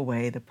 sweep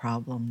away the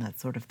problem, that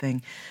sort of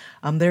thing.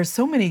 There's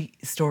so many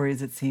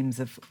stories, it seems,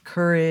 of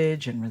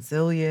courage and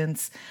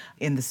resilience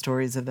in the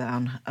stories of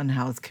the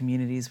unhoused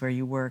communities where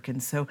you work.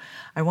 And so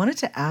I wanted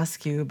to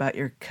ask you about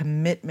your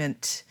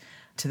commitment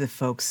to the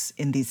folks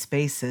in these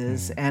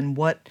spaces and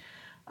what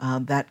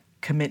that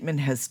commitment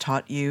has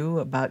taught you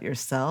about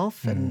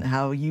yourself and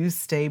how you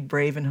stay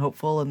brave and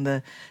hopeful in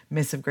the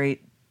midst of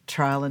great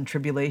trial and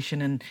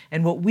tribulation,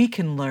 and what we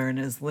can learn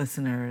as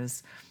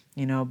listeners,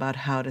 about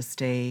how to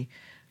stay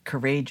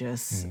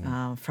courageous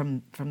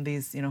from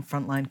these,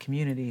 frontline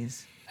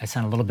communities. I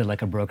sound a little bit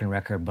like a broken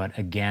record, but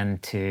again,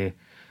 to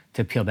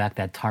peel back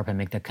that tarp and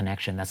make that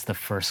connection, that's the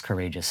first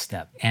courageous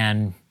step.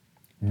 And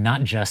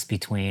not just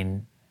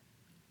between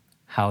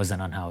housed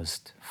and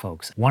unhoused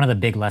folks. One of the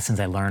big lessons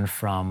I learned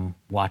from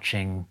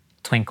watching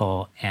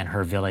Twinkle and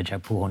her village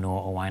at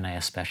Puhonua, Owainai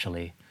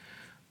especially,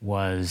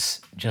 was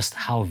just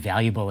how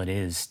valuable it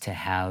is to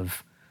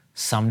have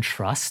some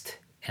trust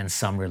and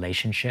some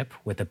relationship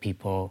with the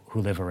people who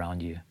live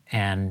around you.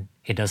 And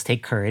it does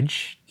take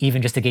courage,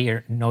 even just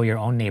to know your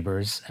own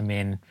neighbors. I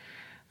mean,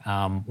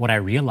 what I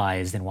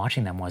realized in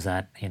watching them was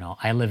that,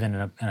 I live in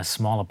a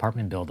small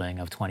apartment building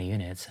of 20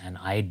 units, and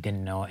I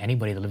didn't know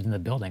anybody that lived in the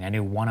building. I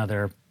knew one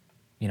other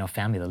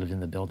family that lived in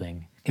the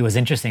building. It was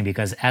interesting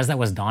because as that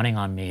was dawning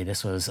on me,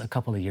 this was a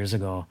couple of years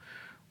ago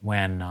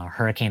when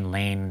Hurricane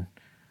Lane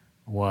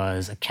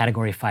was a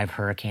Category 5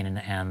 hurricane,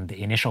 and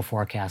the initial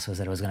forecast was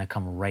that it was going to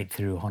come right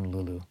through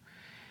Honolulu.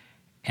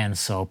 And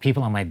so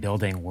people in my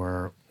building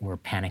were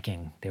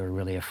panicking. They were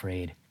really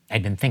afraid.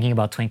 I'd been thinking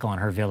about Twinkle and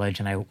her village,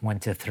 and I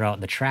went to throw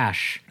out the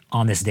trash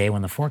on this day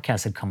when the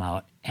forecast had come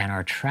out, and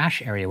our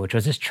trash area, which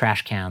was just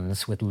trash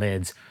cans with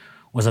lids,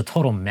 was a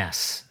total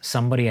mess.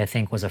 Somebody, I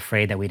think, was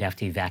afraid that we'd have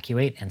to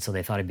evacuate, and so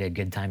they thought it'd be a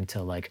good time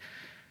to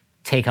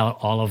take out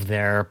all of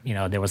their,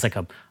 there was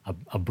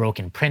a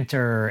broken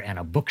printer and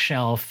a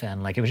bookshelf,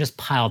 and it was just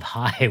piled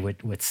high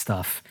with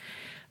stuff.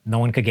 No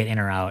one could get in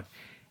or out.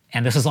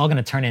 And this was all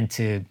gonna turn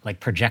into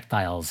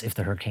projectiles if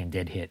the hurricane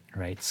did hit,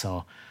 right?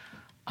 So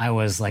I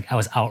was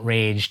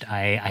outraged.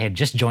 I had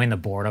just joined the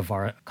board of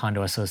our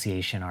condo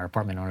association, our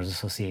apartment owners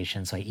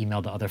association. So I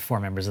emailed the other 4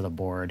 members of the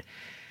board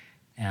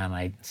and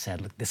I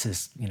said, look, this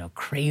is,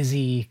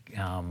 crazy.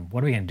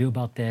 What are we going to do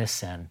about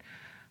this? And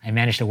I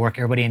managed to work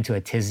everybody into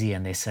a tizzy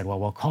and they said, well,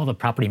 we'll call the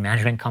property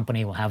management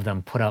company. We'll have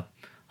them put up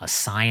a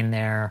sign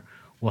there.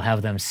 We'll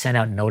have them send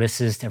out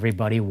notices to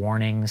everybody,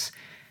 warnings,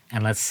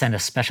 and let's send a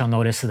special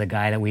notice to the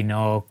guy that we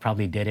know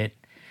probably did it.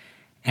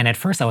 And at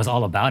first I was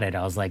all about it.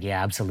 I was like,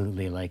 yeah,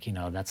 absolutely.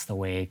 That's the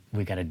way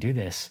we got to do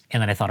this.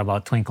 And then I thought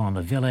about Twinkle in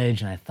the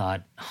Village and I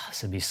thought,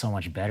 this would be so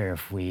much better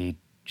if we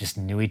just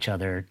knew each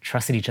other,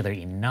 trusted each other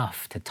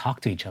enough to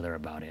talk to each other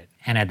about it.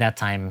 And at that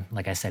time,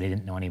 like I said, I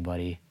didn't know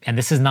anybody. And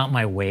this is not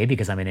my way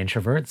because I'm an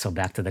introvert. So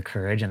back to the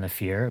courage and the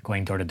fear.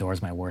 Going door to door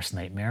is my worst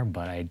nightmare.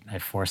 But I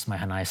forced my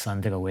Hanai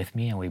son to go with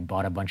me and we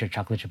bought a bunch of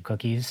chocolate chip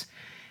cookies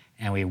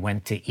and we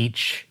went to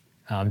each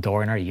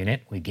door in our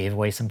unit. We gave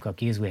away some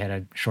cookies. We had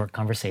a short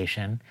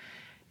conversation.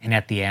 And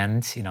at the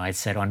end, I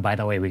said, oh, and by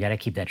the way, we got to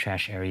keep that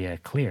trash area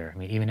clear. I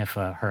mean, even if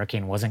a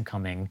hurricane wasn't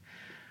coming,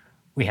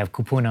 we have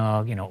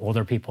kupuna,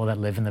 older people that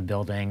live in the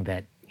building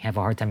that have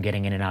a hard time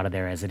getting in and out of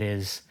there as it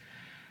is.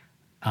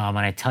 And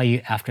I tell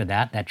you, after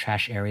that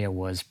trash area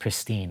was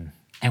pristine.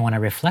 And when I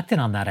reflected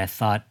on that, I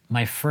thought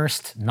my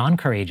first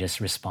non-courageous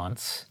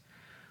response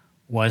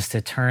was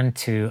to turn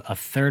to a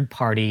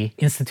third-party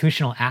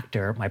institutional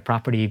actor, my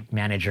property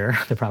manager,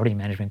 the property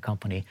management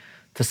company,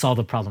 to solve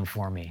the problem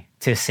for me,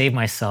 to save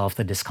myself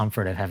the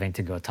discomfort of having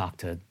to go talk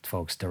to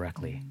folks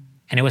directly.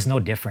 And it was no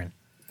different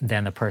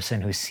than the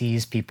person who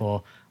sees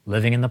people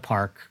living in the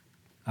park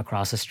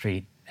across the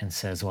street and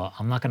says, well,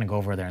 I'm not going to go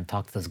over there and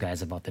talk to those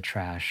guys about the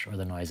trash or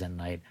the noise at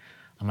night.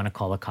 I'm going to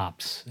call the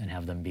cops and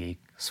have them be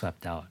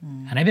swept out.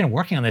 And I've been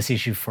working on this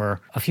issue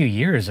for a few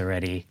years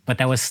already, but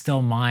that was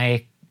still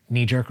my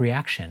knee-jerk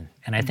reaction.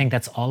 And I think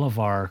that's all of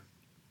our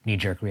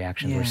knee-jerk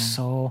reactions. Yeah. We're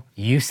so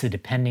used to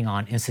depending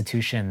on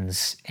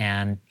institutions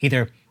and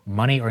either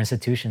money or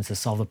institutions to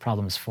solve the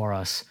problems for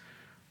us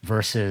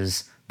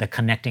versus the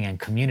connecting and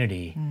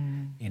community,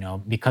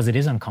 because it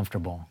is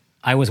uncomfortable.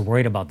 I was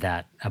worried about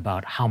that,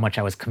 about how much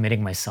I was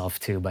committing myself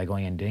to by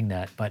going and doing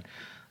that. But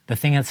the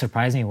thing that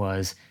surprised me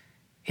was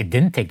it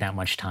didn't take that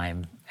much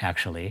time,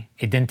 actually.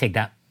 It didn't take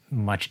that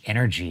much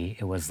energy.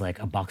 It was like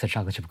a box of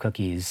chocolate chip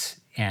cookies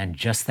and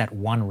just that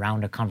one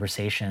round of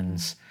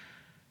conversations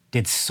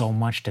did so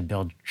much to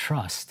build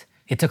trust.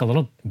 It took a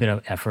little bit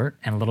of effort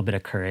and a little bit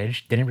of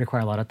courage, didn't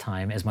require a lot of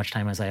time, as much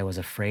time as I was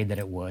afraid that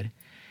it would.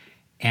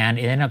 And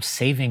it ended up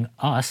saving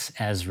us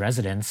as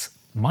residents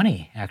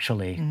money,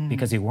 actually,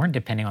 because we weren't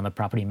depending on the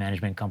property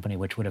management company,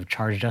 which would have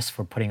charged us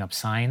for putting up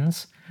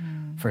signs,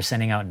 for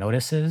sending out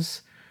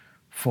notices,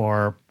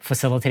 for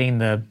facilitating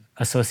the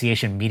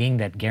association meeting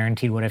that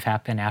guaranteed would have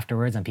happened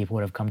afterwards and people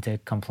would have come to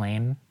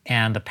complain.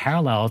 And the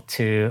parallel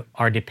to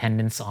our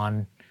dependence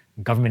on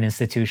government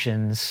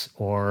institutions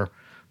or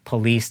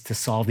police to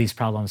solve these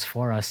problems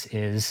for us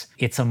is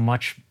it's a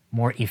much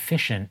more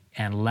efficient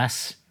and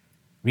less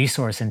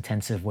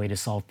resource-intensive way to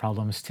solve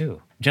problems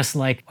too. Just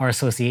like our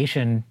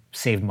association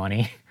saved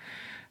money,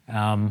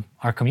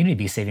 our community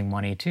be saving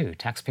money too,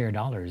 taxpayer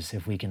dollars,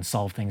 if we can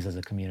solve things as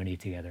a community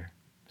together.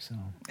 So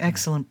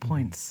excellent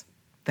points.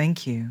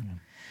 Thank you.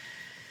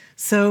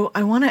 So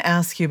I want to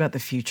ask you about the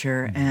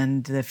future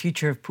and the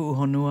future of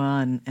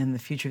Pu'uhonua and the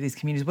future of these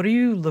communities. What are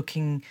you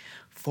looking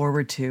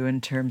forward to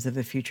in terms of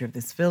the future of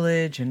this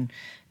village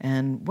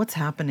and what's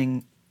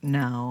happening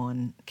now?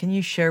 And can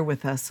you share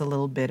with us a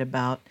little bit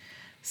about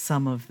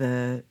some of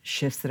the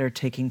shifts that are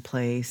taking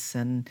place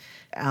and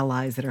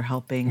allies that are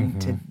helping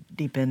to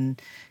deepen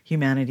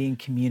humanity and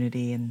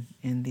community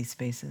in these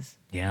spaces?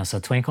 Yeah, so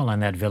Twinkle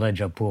and that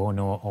village of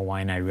Pu'uhonua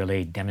Owainai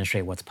really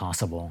demonstrate what's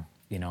possible,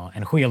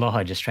 and Hui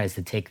Aloha just tries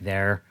to take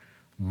their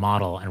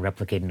model and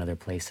replicate in other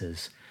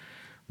places.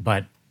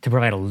 But to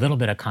provide a little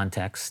bit of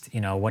context,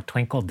 what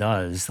Twinkle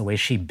does, the way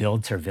she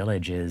builds her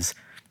village is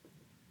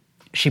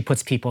she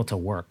puts people to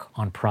work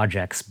on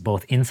projects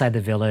both inside the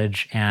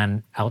village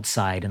and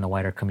outside in the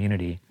wider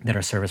community that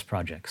are service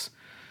projects.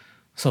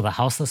 So the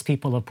houseless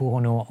people of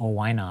Pu'uhonua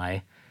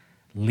Owainai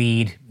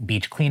lead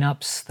beach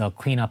cleanups. They'll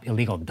clean up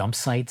illegal dump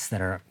sites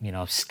that are,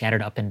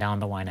 scattered up and down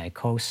the Waianae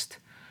coast.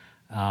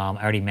 I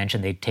already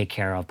mentioned they take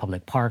care of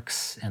public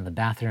parks and the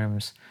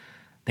bathrooms.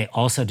 They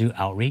also do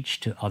outreach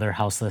to other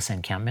houseless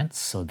encampments.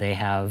 So they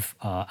have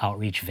an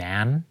outreach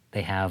van.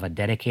 They have a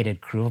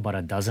dedicated crew of about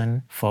a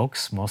dozen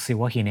folks, mostly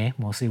wahine,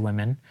 mostly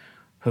women,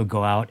 who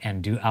go out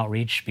and do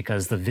outreach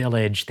because their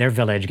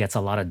village gets a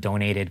lot of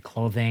donated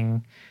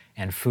clothing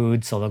and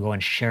food. So they'll go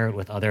and share it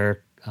with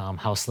other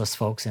houseless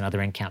folks in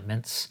other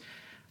encampments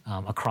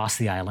across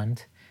the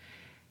island.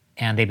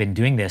 And they've been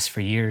doing this for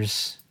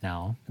years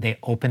now. They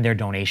open their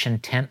donation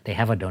tent. They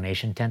have a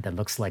donation tent that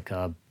looks like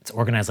it's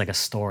organized like a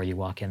store. You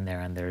walk in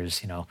there and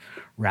there's,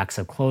 racks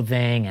of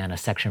clothing and a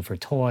section for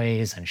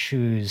toys and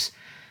shoes.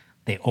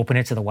 They open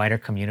it to the wider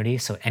community.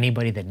 So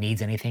anybody that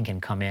needs anything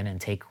can come in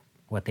and take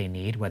what they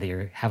need, whether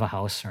you have a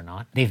house or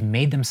not. They've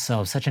made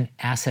themselves such an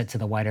asset to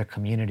the wider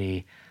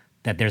community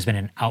that there's been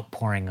an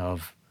outpouring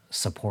of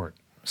support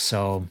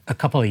So a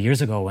couple of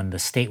years ago, when the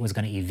state was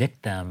going to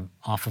evict them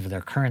off of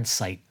their current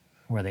site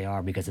where they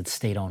are because it's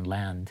state-owned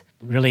land,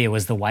 really it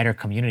was the wider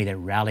community that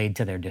rallied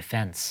to their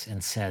defense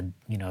and said,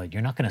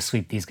 you're not going to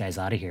sweep these guys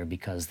out of here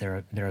because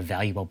they're a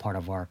valuable part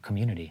of our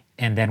community.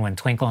 And then when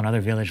Twinkle and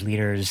other village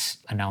leaders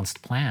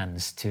announced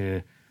plans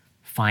to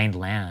find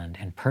land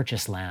and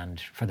purchase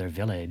land for their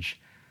village,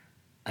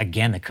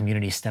 again, the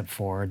community stepped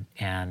forward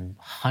and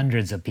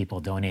hundreds of people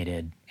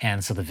donated.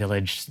 And so the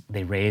village,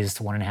 they raised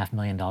 $1.5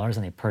 million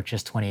and they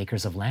purchased 20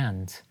 acres of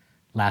land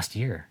last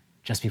year,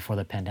 just before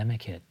the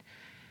pandemic hit.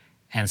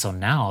 And so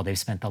now they've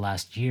spent the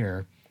last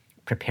year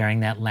preparing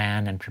that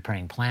land and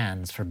preparing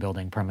plans for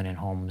building permanent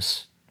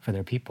homes for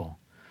their people.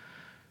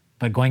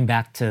 But going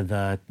back to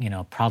the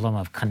problem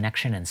of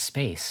connection and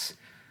space,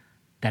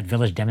 that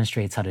village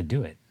demonstrates how to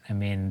do it. I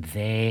mean,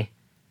 they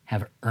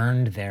have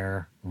earned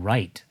their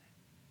right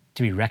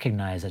to be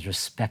recognized as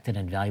respected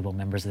and valuable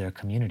members of their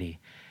community.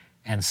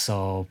 And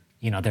so,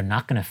 they're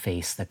not going to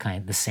face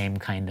the same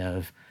kind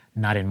of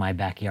not in my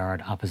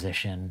backyard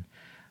opposition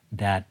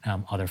that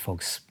other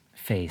folks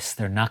face.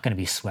 They're not going to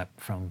be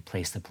swept from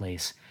place to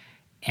place.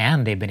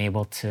 And they've been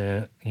able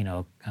to,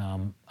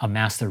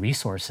 amass the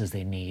resources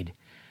they need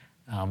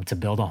to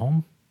build a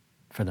home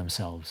for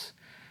themselves.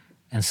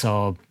 And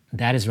so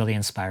that is really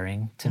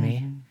inspiring to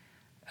me.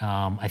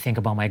 I think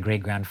about my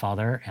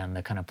great-grandfather and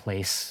the kind of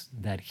place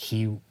that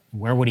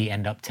where would he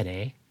end up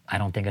today? I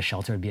don't think a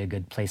shelter would be a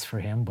good place for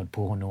him, but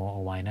Puhonua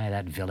Owaina,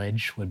 that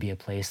village, would be a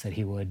place that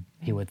he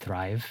would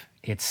thrive.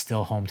 It's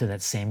still home to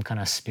that same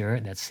kind of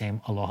spirit, that same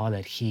aloha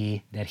that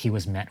he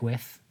was met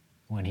with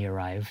when he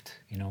arrived,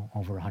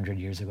 over 100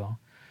 years ago.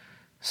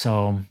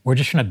 So we're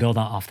just trying to build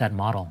off that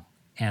model.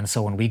 And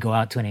so when we go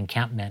out to an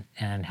encampment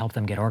and help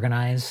them get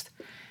organized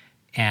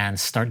and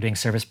start doing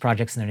service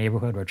projects in their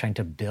neighborhood, we're trying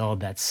to build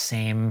that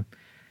same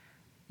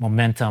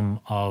momentum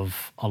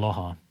of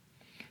aloha.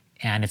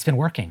 And it's been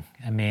working.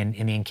 I mean,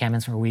 in the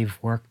encampments where we've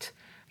worked,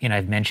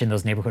 I've mentioned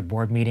those neighborhood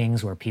board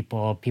meetings where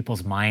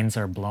people's minds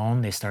are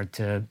blown. They start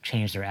to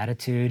change their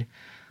attitude.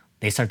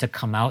 They start to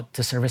come out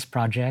to service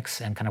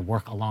projects and kind of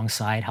work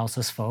alongside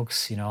houseless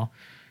folks,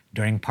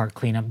 during park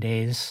cleanup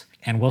days.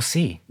 And we'll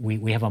see.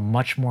 We have a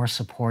much more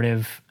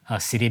supportive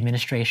city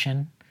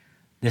administration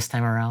this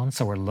time around.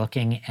 So we're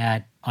looking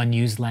at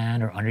unused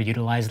land or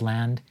underutilized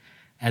land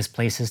as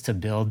places to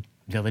build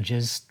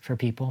villages for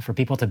people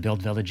to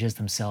build villages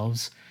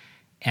themselves,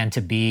 and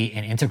to be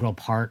an integral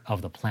part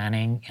of the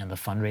planning and the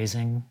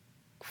fundraising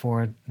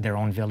for their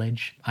own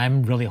village.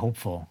 I'm really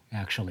hopeful,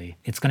 actually.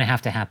 It's going to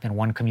have to happen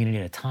one community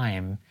at a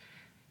time,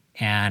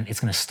 and it's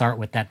going to start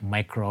with that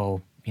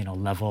micro,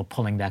 level,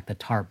 pulling back the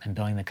tarp and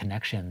building the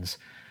connections.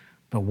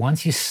 But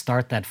once you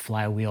start that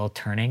flywheel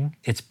turning,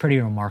 it's pretty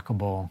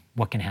remarkable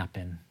what can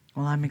happen.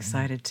 Well, I'm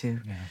excited too.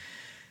 Yeah.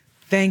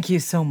 Thank you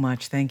so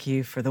much. Thank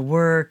you for the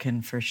work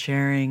and for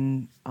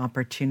sharing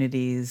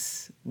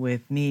opportunities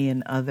with me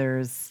and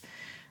others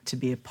to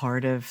be a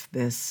part of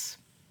this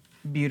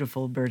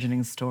beautiful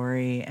burgeoning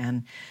story.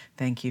 And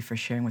thank you for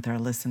sharing with our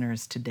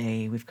listeners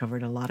today. We've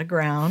covered a lot of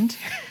ground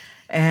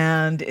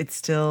and it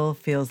still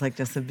feels like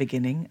just the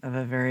beginning of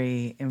a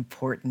very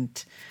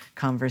important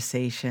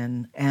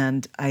conversation.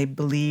 And I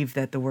believe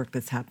that the work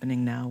that's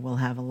happening now will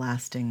have a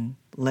lasting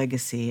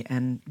legacy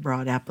and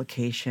broad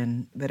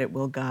application, that it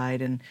will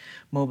guide and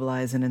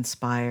mobilize and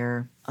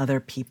inspire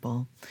other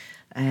people.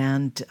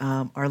 And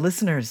our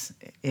listeners,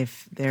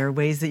 if there are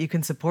ways that you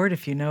can support,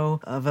 if you know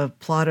of a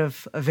plot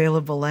of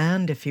available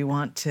land, if you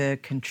want to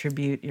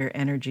contribute your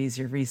energies,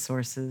 your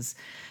resources,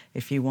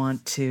 if you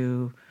want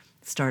to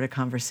start a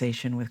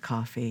conversation with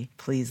coffee,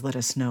 please let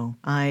us know.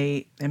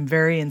 I am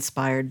very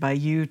inspired by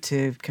you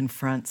to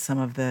confront some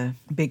of the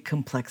big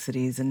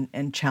complexities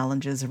and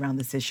challenges around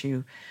this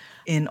issue.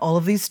 In all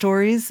of these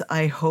stories,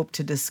 I hope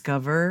to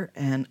discover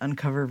and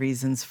uncover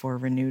reasons for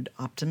renewed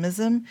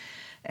optimism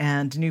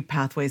and new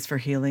pathways for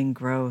healing,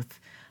 growth,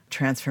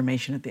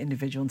 transformation at the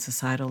individual and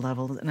societal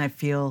level. And I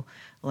feel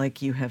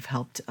like you have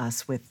helped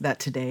us with that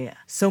today.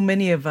 So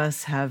many of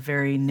us have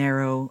very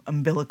narrow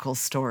umbilical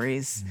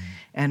stories.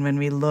 And when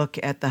we look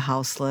at the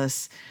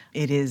houseless,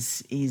 it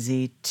is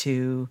easy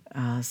to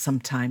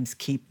sometimes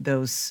keep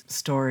those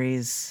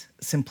stories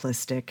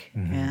simplistic.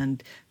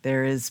 And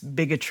there is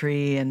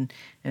bigotry, and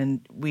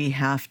we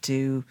have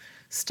to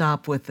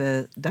stop with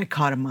the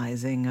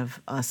dichotomizing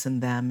of us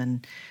and them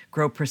and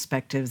grow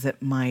perspectives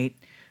that might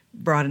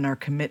broaden our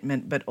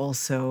commitment, but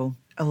also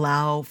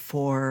allow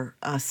for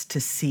us to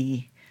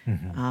see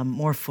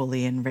more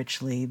fully and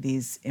richly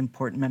these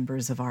important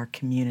members of our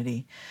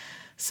community.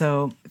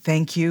 So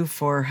thank you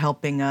for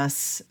helping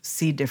us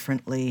see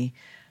differently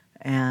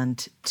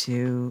and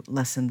to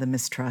lessen the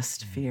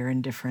mistrust, fear, and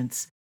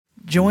indifference.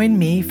 Join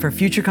me for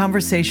future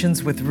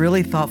conversations with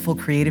really thoughtful,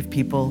 creative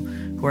people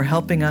who are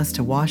helping us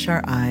to wash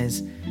our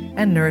eyes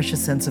and nourish a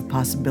sense of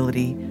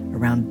possibility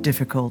around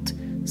difficult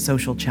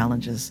social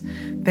challenges.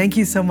 Thank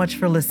you so much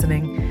for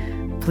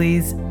listening.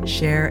 Please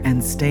share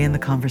and stay in the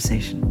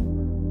conversation.